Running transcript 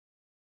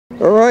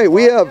All right,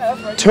 we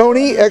have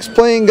Tony,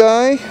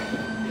 X-planeguy,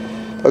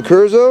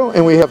 Accurso,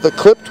 and we have the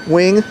Clipped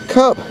Wing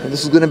Cub. And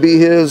this is going to be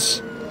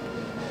his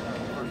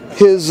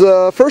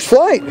first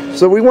flight.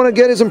 So we want to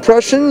get his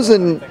impressions,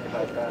 and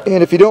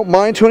if you don't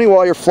mind, Tony,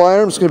 while you're flying,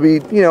 I'm just going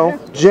to be, you know,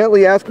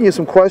 gently asking you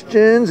some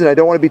questions, and I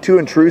don't want to be too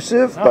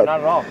intrusive. No,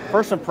 not at all.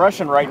 First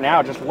impression right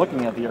now, just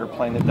looking at the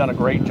airplane, they've done a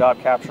great job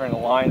capturing the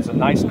lines. A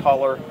nice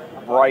color,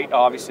 bright,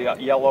 obviously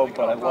yellow,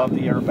 but I love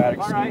the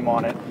aerobatic scheme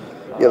on it.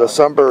 Yeah, the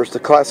sunburst, the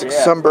classic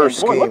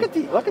sunburst scheme. Look at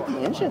the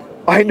engine.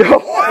 I know.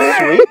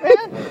 Sweet,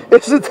 man.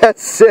 Isn't that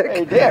sick?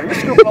 Hey, damn, you're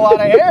scooping a lot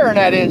of air in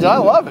that engine. I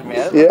love it,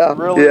 man. Yeah,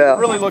 really, it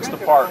really looks the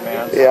part,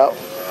 man. So yeah.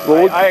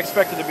 Well, I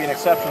expected to be an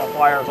exceptional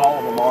flyer, as all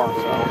of them are.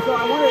 So I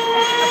bought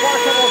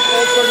a couple of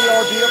old 30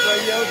 RG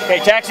radios. Okay,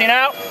 taxiing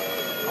out. I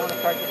want to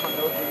practice on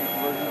those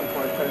versions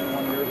before I try to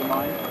one of yours of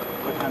mine.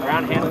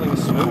 Ground handling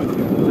is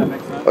smooth. Does that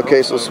make sense?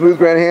 okay, so smooth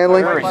ground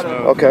handling? Very smooth.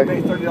 Okay.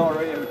 $30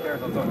 radio, who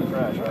cares? I'll throw it in the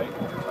trash, right?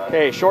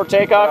 Okay, short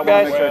takeoff,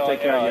 guys. Make sure I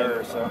take care of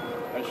yours, so.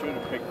 I should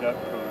have picked up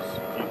those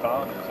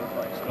T-Pounders. They're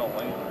like still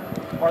laying.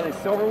 Are they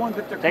silver ones?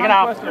 If they're Take it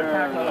out. conquest, they're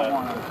packed, I don't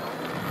want them.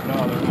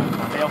 No, they're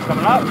not. Tail's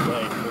coming up.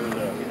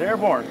 He's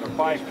airborne.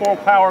 He's full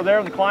power there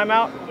in the climb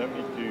out.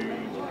 72.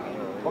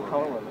 What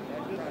color were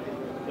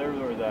they? They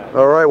were that.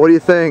 All right, what do you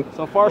think?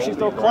 So far, she's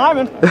still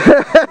climbing.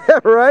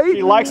 Right?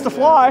 She likes to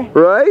fly.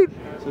 Right?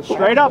 So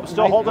straight up,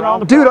 still holding on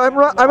to. Dude,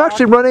 I'm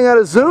actually running out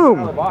of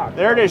zoom.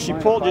 There it is. She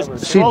pulled, just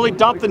slowly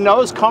dumped the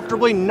nose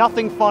comfortably.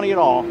 Nothing funny at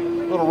all.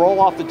 Little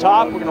roll off the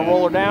top. We're gonna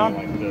roll her down.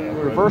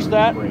 Reverse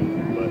that.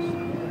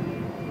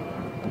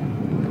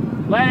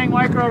 Landing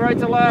micro right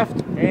to left,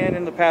 and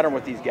in the pattern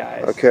with these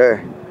guys.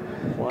 Okay.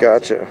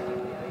 Gotcha.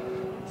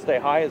 Stay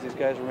high as these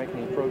guys are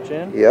making the approach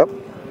in. Yep.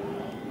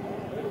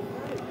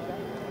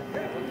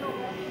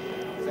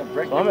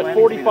 So I'm at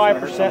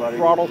 45%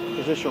 throttle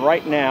position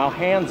right now,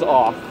 hands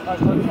off.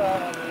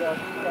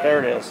 There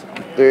it is.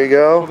 There you A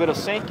go. little bit of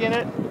sink in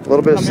it. A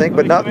little bit of sink,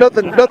 but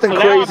nothing So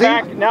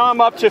crazy. now I'm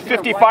up to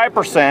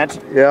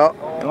 55%. Yeah.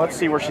 And let's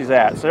see where she's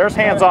at. So there's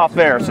hands off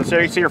there. So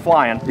there you see her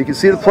flying. You can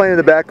see the plane in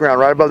the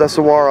background, right above that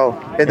saguaro,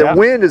 and the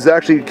wind is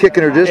actually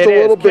kicking her just a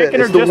little bit.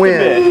 It's the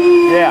wind.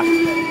 Yeah.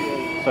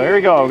 So here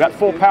we go. We've got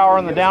full power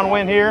in the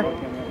downwind here. Look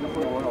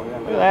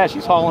at that.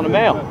 She's hauling a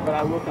mail. But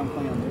I look, I'm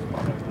playing on this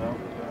part, though.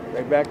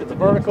 Right back to the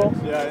vertical.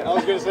 Yeah, I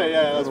was gonna say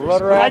that's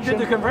Rudder I action.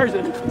 did the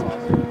conversion.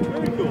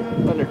 very cool.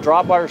 Letting her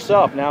drop by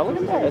herself. Now look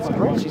at that. That's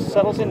great. She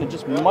settles in and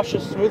just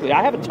mushes smoothly.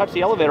 I haven't touched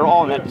the elevator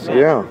all in that descent.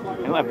 Yeah.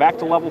 And then back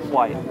to level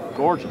flight.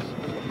 Gorgeous.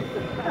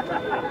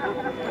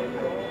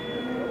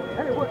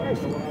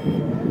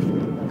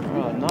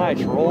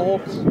 Nice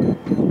rolls.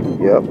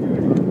 Yep.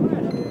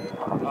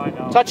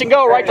 Touch and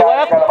go, right to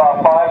left.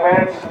 About 5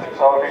 minutes,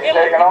 so if you're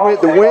taking off,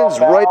 The wind's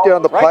right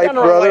down the pipe, down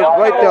the brother.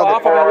 Right down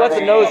off. I'm going to let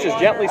the nose just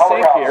gently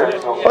sink here.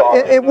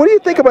 And what do you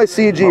think of my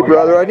CG,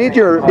 brother? I need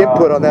your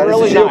input on that.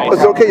 Really Is nice.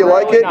 it okay? You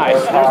like Really it?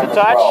 Nice. There's the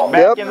touch.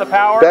 Back in the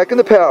power. Back in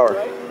the power.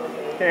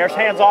 Okay, there's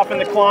hands off in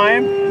the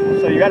climb.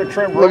 So you got to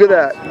trim. Look at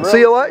that. Really? So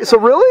you like? So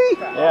really?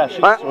 Yeah, she's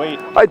sweet.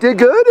 I did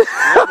good.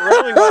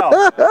 Really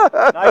well.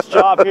 Nice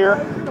job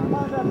here.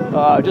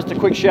 Just a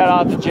quick shout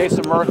out to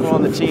Jason Merkel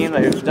and the team.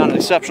 They've done an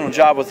exceptional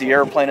job with the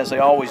airplane, as they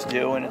always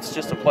do, and it's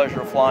just a pleasure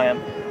to fly them.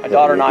 My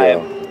daughter and I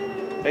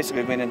have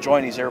basically been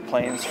enjoying these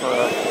airplanes for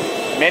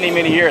many,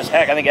 many years.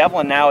 Heck, I think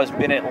Evelyn now has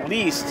been at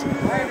least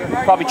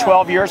probably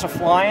 12 years of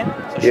flying.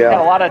 So she's got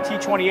a lot of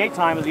T-28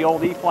 time with the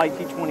old E-flite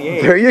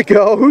T-28. There you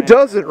go. Who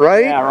doesn't,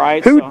 right? Yeah,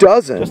 right. Who So,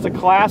 doesn't? Just a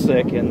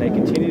classic, and they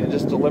continue to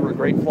just deliver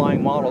great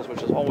flying models,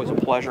 which is always a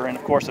pleasure. And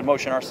of course, at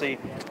Motion RC,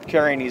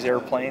 carrying these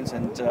airplanes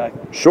and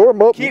sure,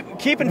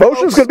 keeping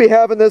Motion's going to be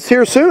having this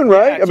here soon,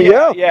 right? Yeah, I mean,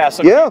 yeah.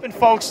 So keeping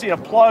folks,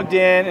 plugged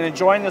in and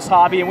enjoying this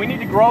hobby, and we need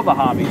to grow the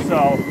hobby.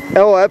 So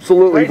oh,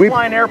 absolutely. Great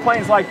flying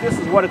airplanes like this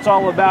is what it's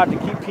all about, to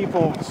keep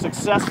people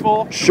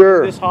successful.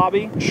 Sure. In this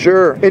hobby.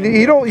 Sure. And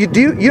you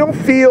don't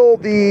feel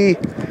the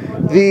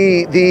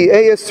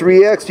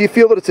AS3X, do you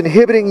feel that it's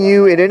inhibiting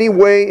you in any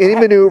way, any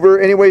maneuver,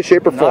 any way,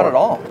 shape, or form? Not at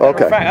all.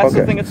 Okay. In fact, that's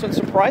the thing that's so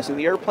surprising.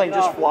 The airplane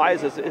just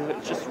flies as if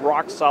it's just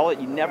rock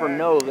solid. You never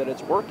know that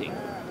it's working.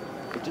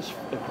 It's just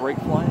a great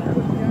flying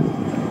airplane.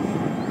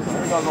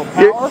 There's our little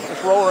power.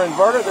 Let's roll her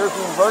inverter. There's the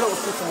inverter.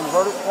 Let's get some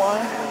inverted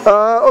flying.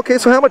 Okay,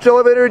 so how much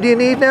elevator do you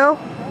need now?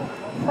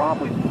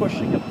 Probably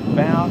pushing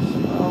about,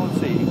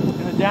 let's see,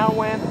 in the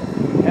downwind,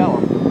 hell,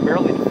 I'm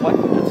barely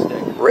deflecting that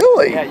stick.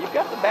 Really? Yeah, you've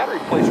got the battery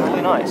placed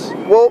really nice.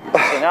 Well,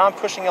 so now I'm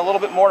pushing a little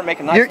bit more to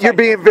make a nice. You're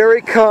being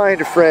very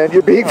kind, friend.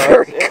 You're being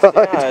very kind.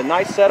 Yeah, a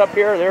nice setup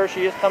here. There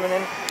she is coming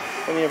in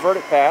from the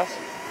inverted pass.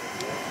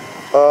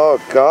 Oh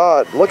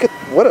God! Look at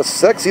what a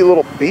sexy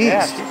little beast.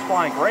 Yeah, she's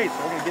flying great. So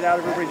we're gonna get out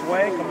of everybody's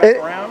way, come back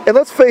around. And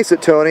let's face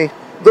it, Tony.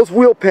 Those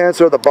wheel pants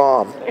are the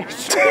bomb.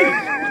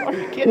 Are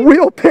you kidding?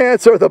 Wheel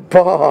pants are the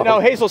bomb. You know,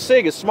 Hazel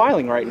Sig is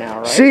smiling right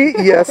now, right?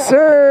 Yes,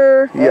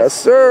 sir. Yes,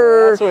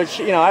 sir. That's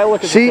what I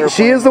look at.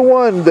 She is the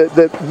one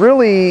that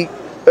really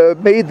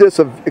made this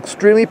an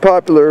extremely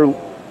popular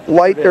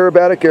light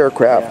aerobatic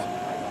aircraft.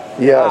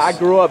 Yes. I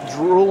grew up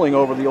drooling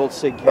over the old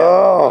SIG cabins,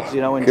 Oh,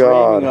 you know, and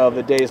God. dreaming of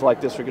the days like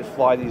this we could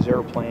fly these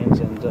airplanes,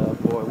 and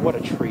boy, what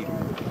a treat.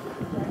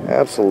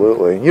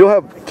 Absolutely. You'll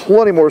have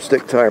plenty more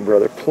stick time,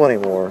 brother. Plenty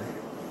more.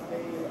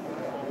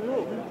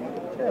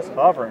 Just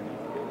hovering.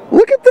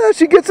 Look at that.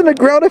 She gets in the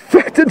ground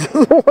effect and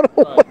doesn't want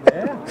to land.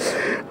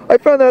 Yeah. I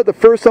found out the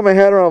first time I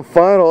had her on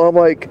final. I'm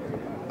like,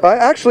 I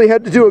actually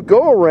had to do a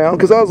go around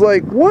because I was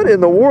like, what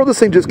in the world? This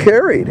thing just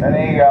carried.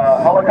 Any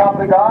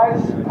helicopter guys,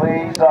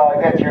 please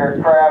get your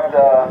aircraft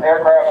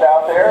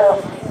out there.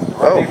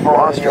 Oh,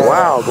 lost you.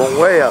 Wow, going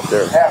way up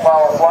there.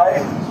 Half-hour flight.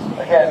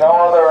 Again, no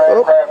other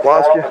aircraft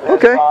lost you. at this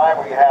Okay. time.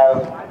 We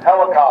have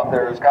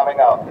helicopters coming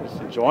up.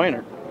 Just enjoying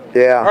her.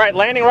 Yeah. All right,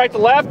 landing right to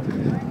left.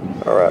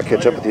 All right, I'll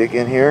catch up with you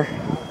again here.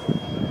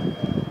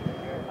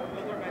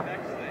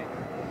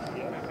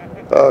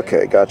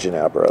 Okay, got you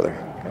now, brother.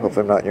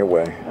 Hopefully I'm not in your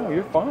way. Oh,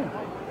 you're fine.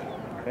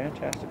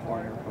 Fantastic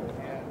flying airplane.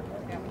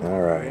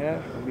 All right.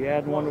 Yeah, we'll be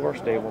adding one to our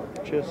stable.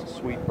 Just a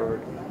sweet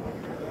bird.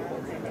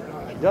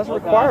 It doesn't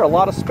require a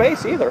lot of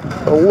space either.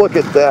 Oh, look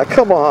at that.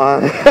 Come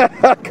on.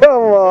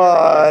 Come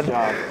on.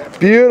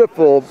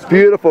 Beautiful,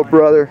 beautiful,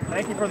 brother.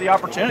 Thank you for the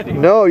opportunity.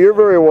 No, you're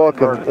very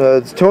welcome.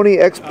 It's Tony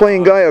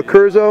xplaneguy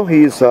Accurso.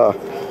 He's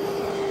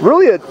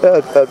really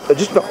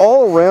just an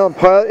all-around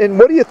pilot. And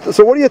what do you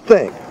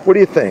think? What do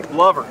you think?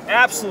 Love her.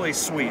 Absolutely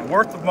sweet.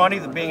 Worth the money,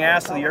 the being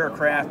asked of the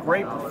aircraft.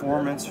 Great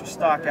performance.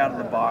 Stock out of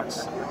the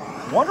box.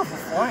 Wonderful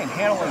flying,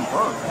 handling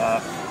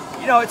bird.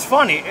 You know, it's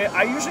funny.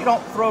 I usually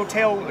don't throw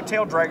tail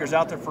draggers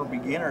out there for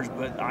beginners,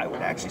 but I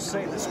would actually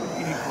say this would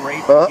be a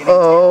great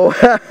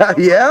beginning.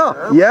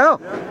 Yeah.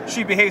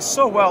 She behaves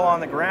so well on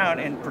the ground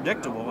and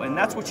predictable, and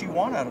that's what you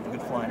want out of a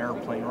good flying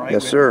airplane, right?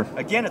 Yes, sir.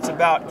 Again, it's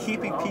about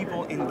keeping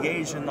people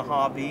engaged in the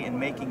hobby and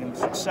making them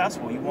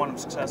successful. You want them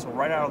successful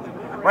right out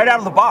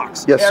of the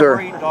box. Yes, sir.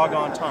 Every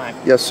doggone time.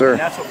 Yes, sir. And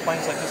that's what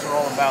planes like this are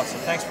all about. So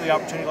thanks for the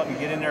opportunity to let me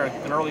get in there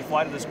an early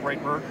flight of this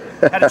great bird.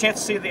 Had a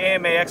chance to see the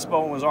AMA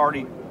Expo and was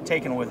already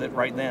taken with it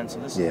right then. So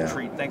this is a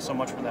treat. Thanks so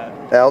much for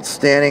that.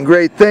 Outstanding.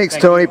 Great. Thanks,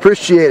 Tony.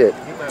 Appreciate it.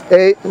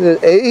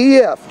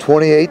 AEF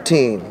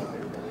 2018.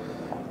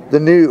 The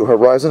new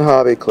Horizon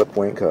Hobby Clipped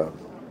Wing Cub.